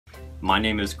My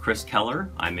name is Chris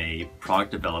Keller. I'm a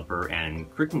product developer and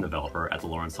curriculum developer at the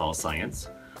Lawrence Hall of Science.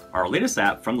 Our latest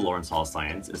app from the Lawrence Hall of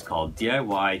Science is called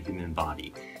DIY Human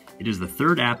Body. It is the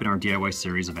third app in our DIY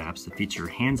series of apps that feature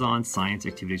hands-on science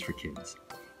activities for kids.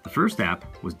 The first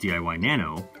app was DIY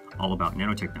Nano, all about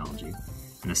nanotechnology,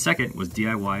 and the second was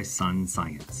DIY Sun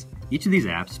Science. Each of these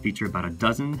apps feature about a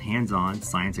dozen hands-on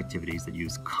science activities that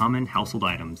use common household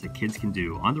items that kids can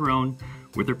do on their own,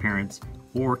 with their parents,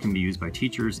 or can be used by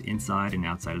teachers inside and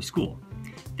outside of school.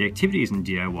 The activities in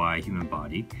DIY Human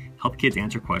Body help kids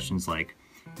answer questions like,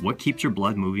 what keeps your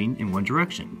blood moving in one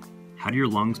direction? How do your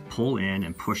lungs pull in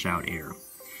and push out air?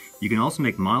 You can also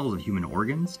make models of human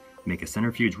organs, make a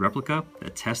centrifuge replica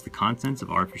that tests the contents of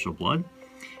artificial blood,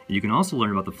 and you can also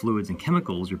learn about the fluids and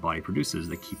chemicals your body produces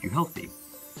that keep you healthy.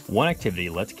 One activity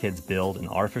lets kids build an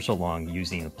artificial lung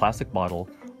using a plastic bottle,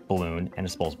 balloon, and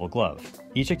disposable glove.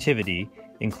 Each activity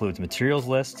includes materials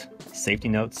list, safety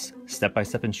notes,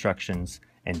 step-by-step instructions,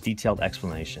 and detailed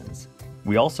explanations.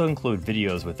 We also include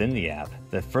videos within the app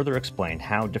that further explain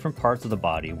how different parts of the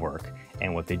body work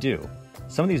and what they do.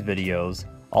 Some of these videos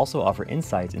also offer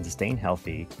insights into staying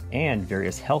healthy and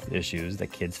various health issues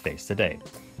that kids face today.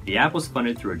 The app was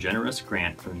funded through a generous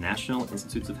grant from the National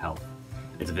Institutes of Health.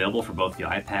 It's available for both the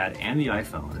iPad and the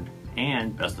iPhone,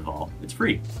 and best of all, it's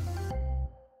free.